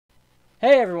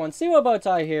Hey everyone,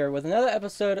 CwheelBowTie here with another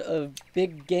episode of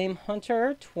Big Game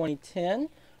Hunter 2010.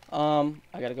 I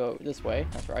gotta go this way,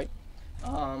 that's right.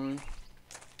 And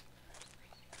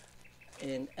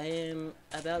I am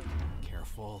about...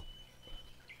 Careful.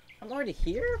 I'm already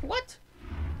here? What?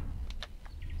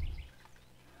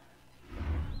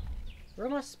 Where are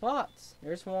my spots?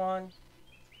 There's one.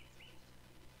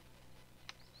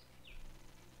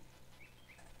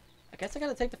 I guess I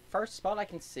gotta take the first spot I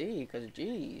can see, because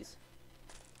geez.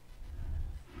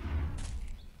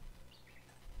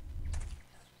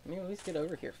 Let me at least get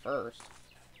over here first.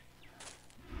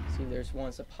 See if there's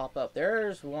ones that pop up.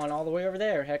 There's one all the way over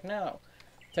there. Heck no.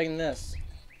 Taking this.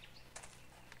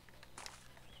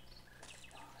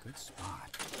 Good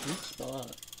spot. Good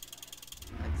spot.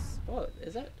 That's... what?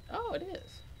 Is that... oh, it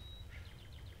is.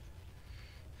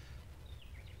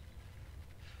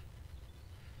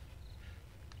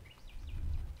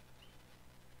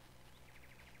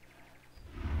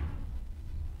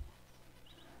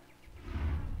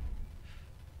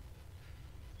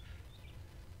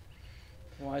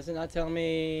 Why is it not telling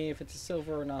me if it's a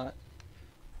silver or not?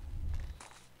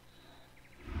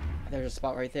 There's a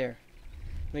spot right there.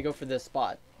 Let me go for this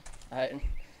spot. I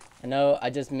know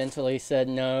I just mentally said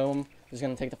no. I was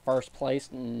going to take the first place.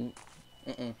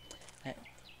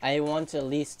 I want at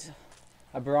least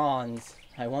a bronze.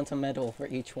 I want a medal for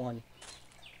each one.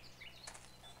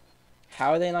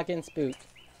 How are they not getting spooked?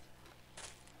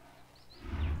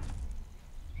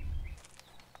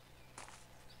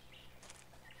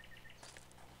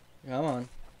 Come on.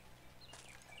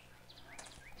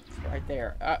 It's right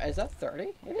there. Is that 30?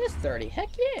 It is 30. Heck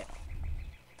yeah.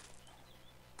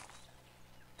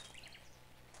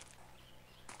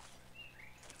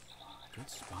 Good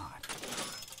spot.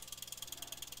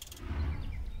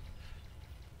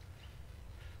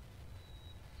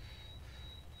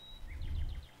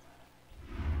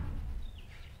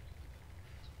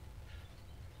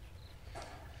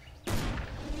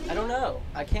 I don't know.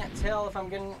 I can't tell if I'm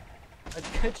getting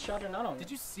a good shot or not on it.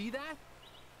 Did you see that?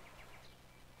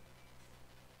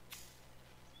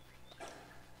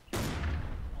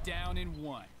 Down in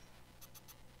one.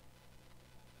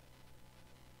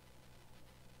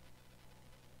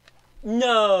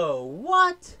 No,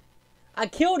 what? I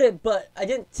killed it, but I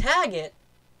didn't tag it.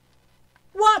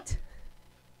 What?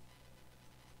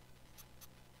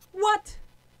 What?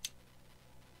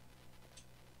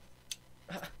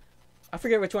 I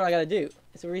forget which one I gotta do.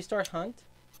 Is it restart hunt?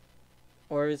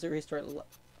 Or is it restart...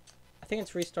 I think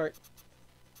it's restart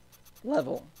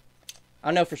level.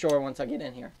 I'll know for sure once I get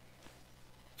in here.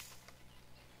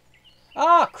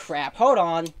 Oh, crap. Hold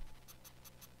on.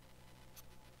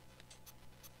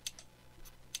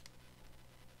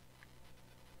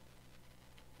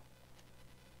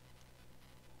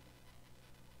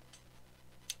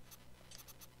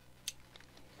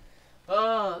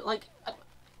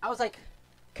 I was like,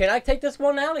 can I take this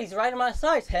one out? He's right in my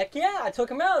sights. Heck yeah, I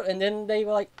took him out. And then they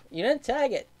were like, you didn't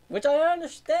tag it. Which I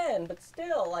understand, but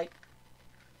still, like,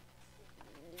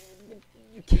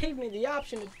 you gave me the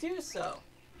option to do so.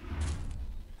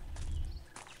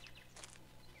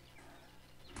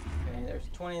 Okay, there's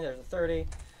 20, there's a 30.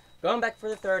 Going back for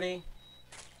the 30.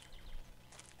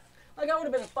 Like, I would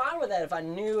have been fine with that if I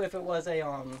knew if it was a,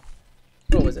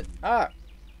 what was it?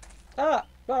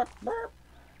 Burp.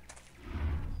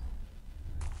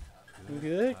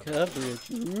 Good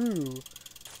coverage. Ooh.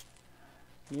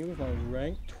 Me with my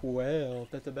rank 12.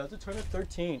 That's about to turn to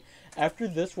 13. After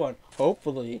this one,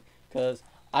 hopefully, because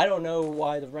I don't know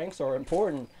why the ranks are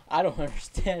important. I don't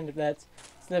understand if that's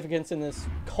significance in this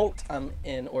cult I'm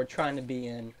in or trying to be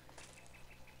in.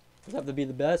 You have to be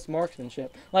the best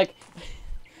marksmanship. Like,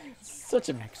 such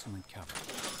an excellent cover.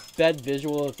 Bad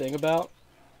visual to think about.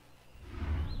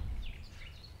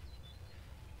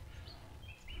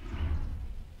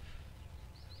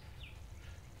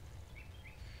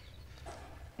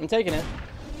 I'm taking it.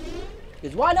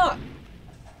 Because why not?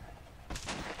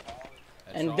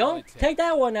 And don't take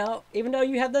that one out, even though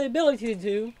you have the ability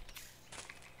to.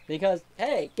 Because,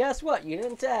 hey, guess what? You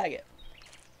didn't tag it.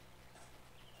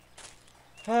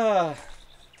 I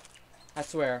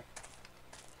swear.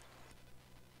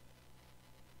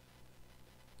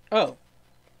 Oh.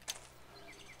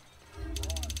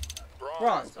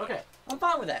 Bronze. Okay. I'm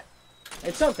fine with that.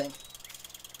 It's something.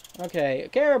 Okay,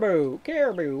 caribou,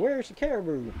 where's the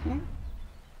caribou?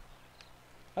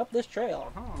 Up this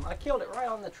trail. I killed it right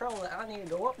on the trail that I need to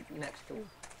go up next to.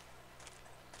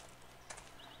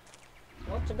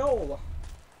 What's the goal?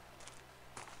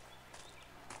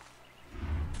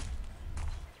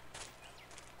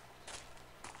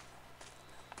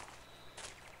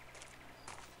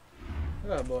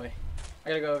 Oh boy. I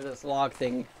gotta go over this log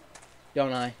thing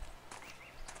Don't I?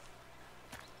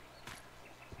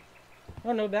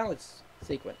 Oh, no balance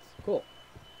sequence. Cool.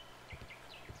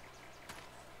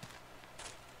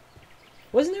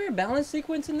 Wasn't there a balance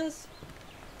sequence in this?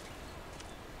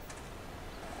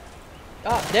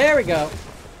 Oh, there we go.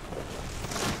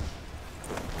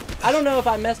 I don't know if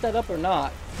I messed that up or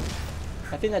not.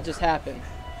 I think that just happened.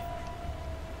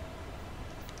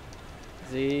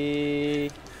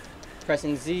 Z.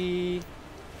 Pressing Z.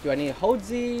 Do I need to hold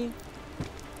Z?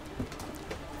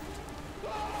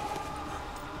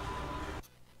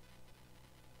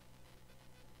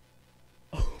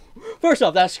 First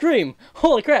off, that scream.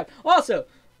 Holy crap. Also,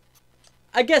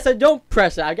 I guess I don't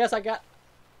press it. I guess I got...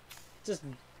 Just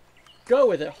go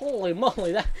with it. Holy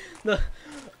moly. That... The...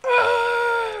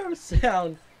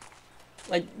 sound.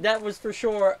 Like, that was for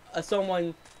sure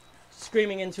someone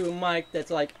screaming into a mic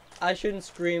that's like, I shouldn't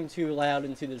scream too loud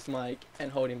into this mic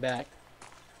and holding back.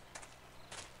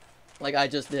 Like I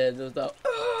just did. It was the...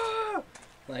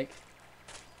 Like...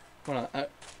 Hold on. I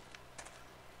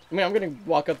mean, I'm gonna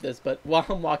walk up this, but while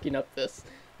I'm walking up this,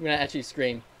 I'm gonna actually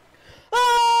scream.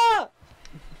 Ah!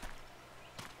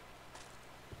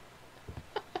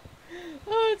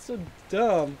 Oh, it's so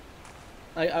dumb.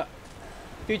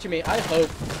 Future me, I hope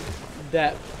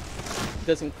that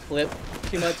doesn't clip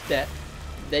too much that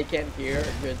they can't hear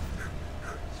a good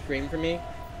scream from me.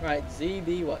 Right,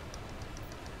 ZB what?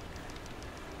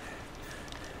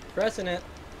 Pressing it.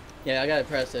 Yeah, I gotta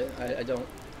press it. I don't.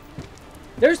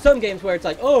 There's some games where it's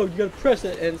like, oh, you gotta press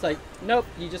it, and it's like, nope,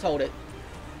 you just hold it.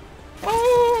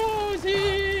 Oh,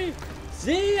 Z!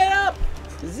 Z it up!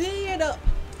 Z it up!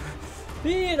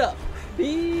 B it up!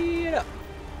 B it up!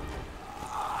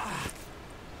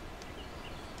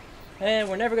 And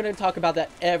we're never gonna talk about that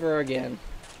ever again.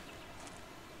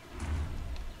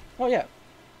 Oh, yeah.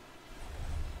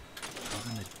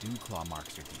 Even the dew claw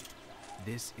marks are deep.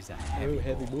 This is a heavy,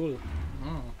 heavy bull.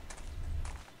 Mm.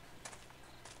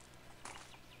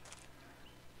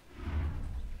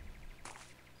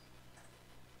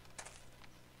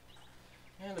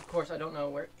 And of course, I don't know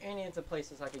where any of the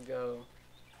places I could go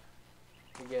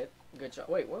to get a good shot.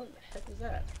 Wait, what the heck is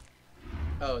that?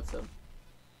 Oh, it's a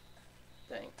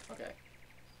thing. Okay.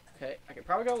 Okay, I could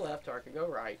probably go left or I could go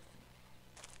right.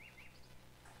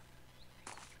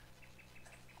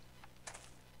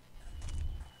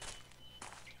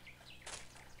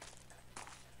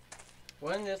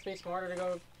 Wouldn't this be smarter to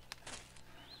go?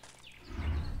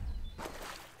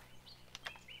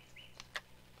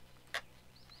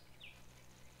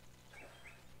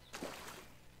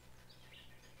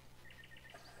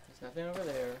 There's nothing over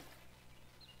there.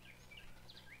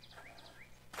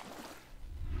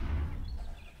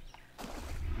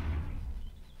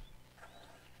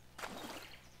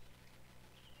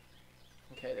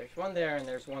 Okay, there's one there and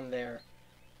there's one there.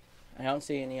 I don't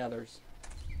see any others.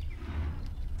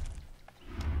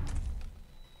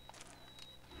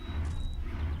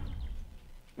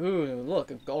 Ooh,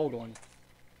 look, a gold one.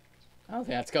 I don't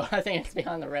think that's gold. I think it's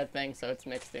behind the red thing, so it's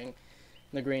mixing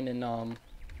the green and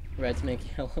red to make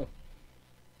yellow.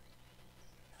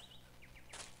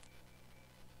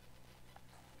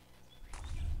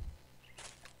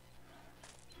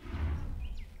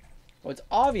 Well, it's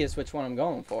obvious which one I'm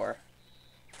going for.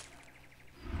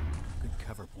 Good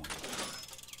cover point.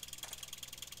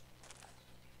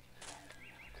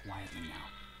 Quietly now.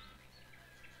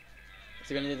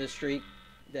 Is it gonna do the streak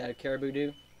that a caribou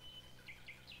do?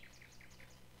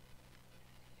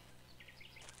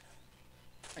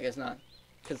 I guess not.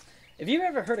 Because if you've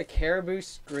ever heard a caribou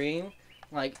scream,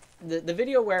 like the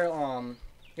video where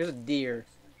there's a deer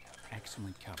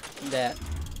Excellent cover. that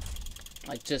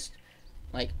like just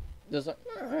like does like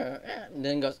and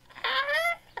then goes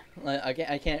like,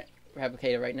 I can't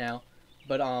replicate it right now,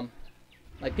 but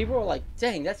like people are like,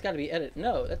 dang, that's got to be edited.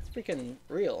 No, that's freaking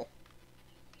real.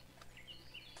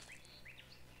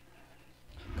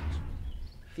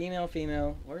 Female,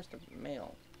 female. Where's the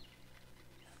male?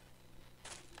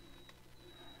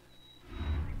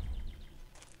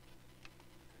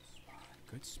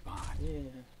 Good spot. Yeah.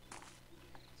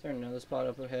 Is there another spot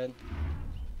up ahead?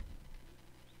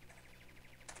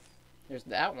 There's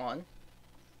that one.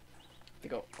 To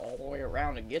go all the way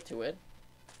around to get to it.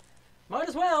 Might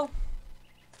as well.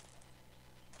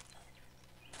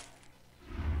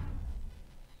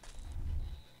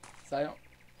 So I don't.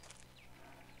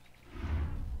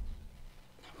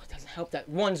 It doesn't help that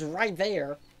one's right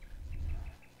there.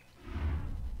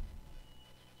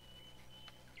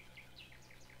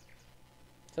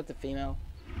 Is that the female?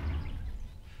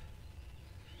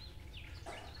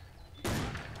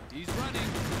 He's running.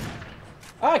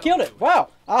 Oh, I killed it! Wow!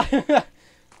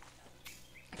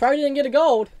 Probably didn't get a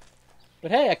gold.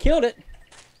 But hey, I killed it.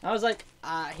 I was like,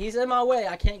 he's in my way.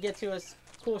 I can't get to a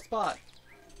cool spot.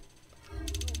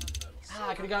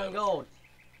 I could have gotten gold.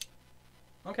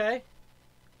 Okay.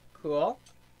 Cool.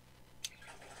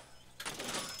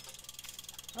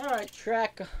 Alright,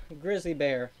 track grizzly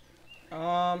bear.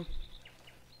 Let's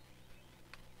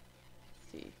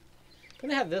see. I'm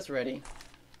gonna have this ready.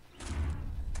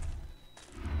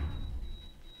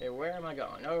 Okay, where am I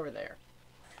going? Over there.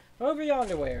 Over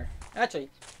yonder where? Actually,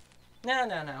 no.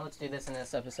 Let's do this in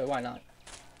this episode. Why not?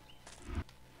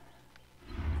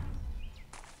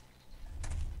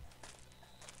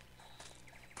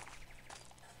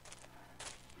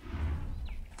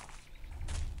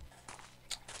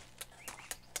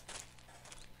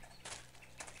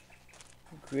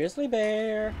 Grizzly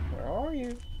bear, where are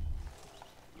you?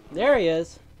 There he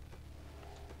is.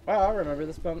 Wow, I remember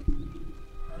this bump.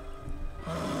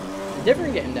 A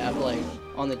different game that I played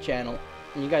on the channel.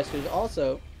 And you guys should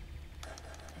also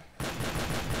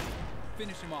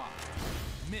Finish him off.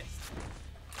 Missed.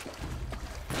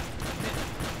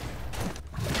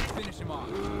 Missed. Finish him off.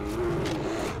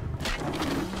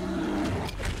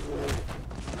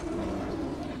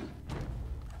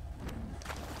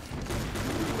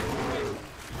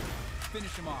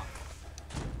 Finish him off.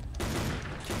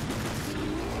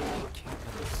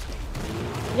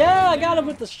 Yeah, I got him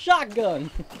with the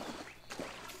shotgun.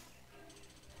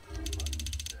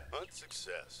 Hunt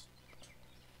success.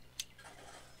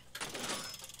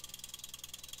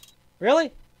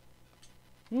 Really?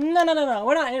 No.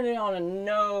 We're not ending on a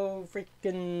no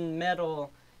freaking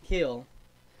metal kill.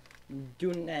 Do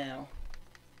it now.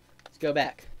 Let's go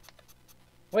back.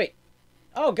 Wait.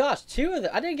 Oh gosh, 2 of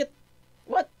them. I didn't get...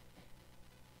 What?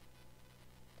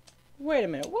 Wait a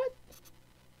minute, what?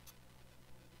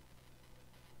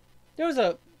 There was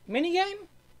a mini game?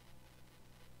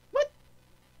 What?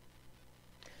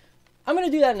 I'm gonna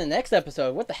do that in the next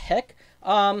episode. What the heck?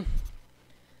 We're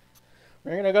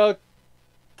gonna go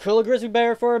kill a grizzly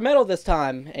bear for a medal this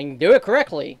time and do it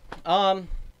correctly.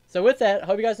 So with that,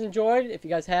 hope you guys enjoyed. If you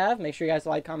guys have, make sure you guys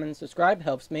like, comment, and subscribe.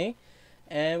 Helps me.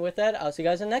 And with that, I'll see you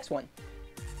guys in the next one.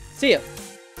 See ya.